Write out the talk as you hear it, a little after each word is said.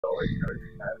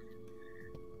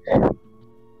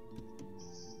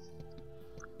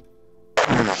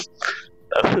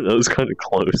That was kind of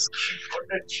close. What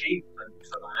an achievement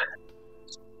for that.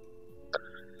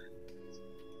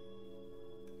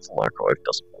 The microwave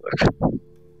doesn't work.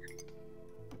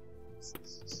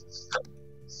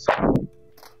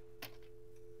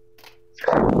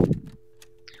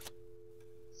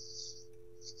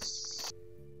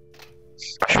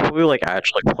 I should probably like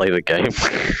actually play the game.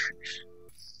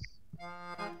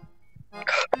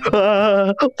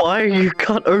 Why are you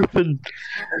cut open?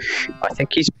 I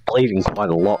think he's bleeding quite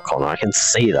a lot, Connor. I can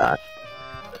see that.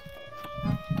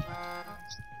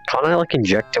 Can't I like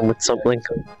inject him with something?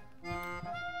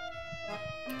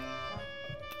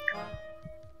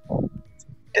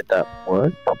 Did that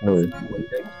work? No.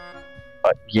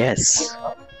 Yes.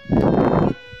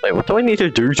 Wait, what do I need to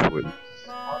do to him?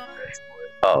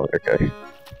 Oh, okay.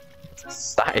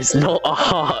 That is not a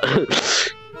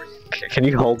heart. Can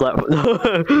you hold that?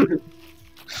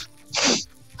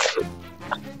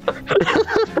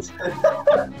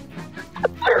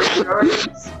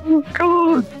 Oh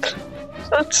god,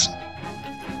 that's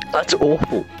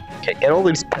awful. Okay, get all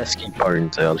these pesky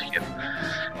bones out of here.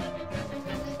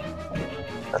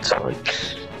 That's fine.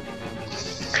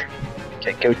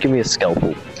 Okay, give me a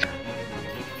scalpel.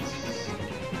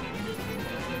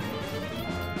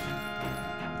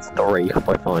 It's 3,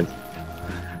 we're fine.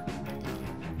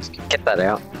 Get that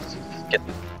out. Get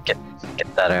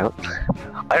that out.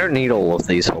 I don't need all of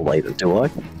these for later, do I?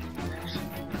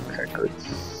 Okay, good.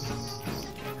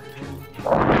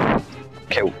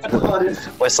 Okay,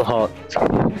 where's the heart?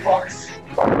 Box.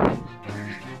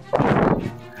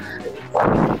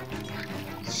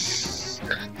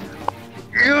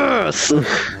 Yes!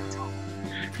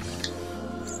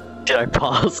 Did I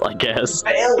pass? I guess.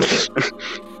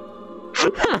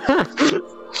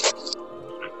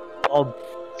 Bob.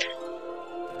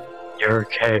 You're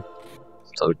okay.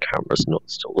 So the camera's not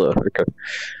still there, okay.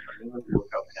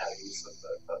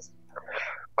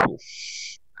 Cool.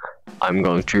 I'm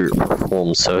going to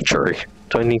perform surgery. What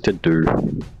do I need to do?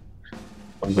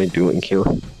 What am I doing here?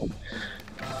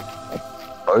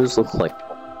 Those look like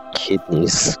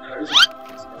kidneys.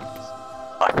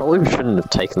 I probably shouldn't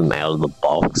have taken them out of the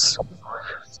box.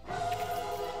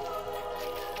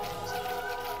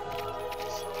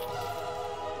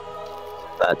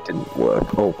 That didn't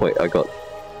work. Oh wait, I got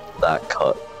that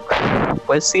cut.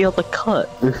 Where's the other cut?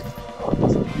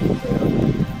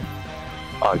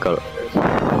 Oh, I got it.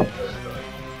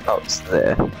 Oh, it's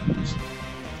there.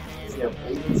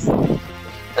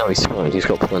 No, he's fine. He's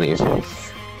got plenty of time.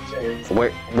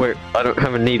 Where? I don't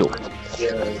have a needle.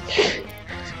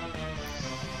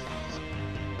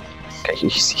 Okay,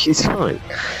 he's fine.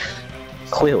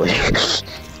 Clearly.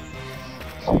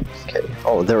 Okay.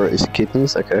 Oh, there it is.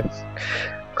 Kidneys. Okay.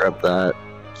 Grab that.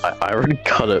 I already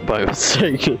cut it by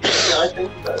mistake. Yeah, I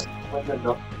think that's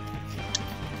enough.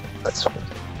 That's fine.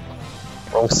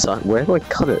 Wrong side. Where do I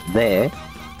cut it? There.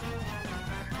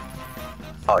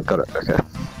 Oh, I got it. Okay.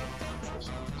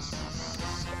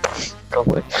 Go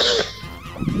away.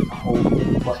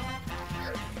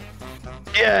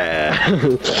 Yeah!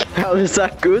 How is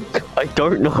that good? I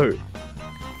don't know.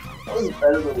 That was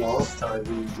better than last time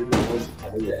when you didn't want to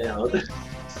carry it out.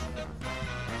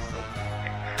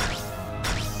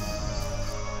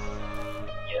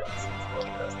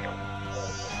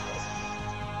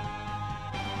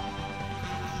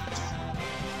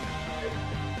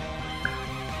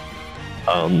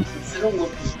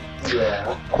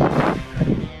 Yeah.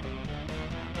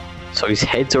 So his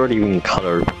head's already been cut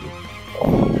open.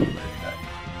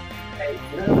 Hey,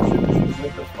 you know this is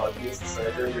like the funniest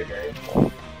surgery in the game?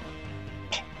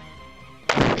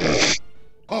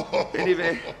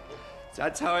 Anyway,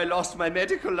 that's how I lost my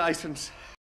medical license.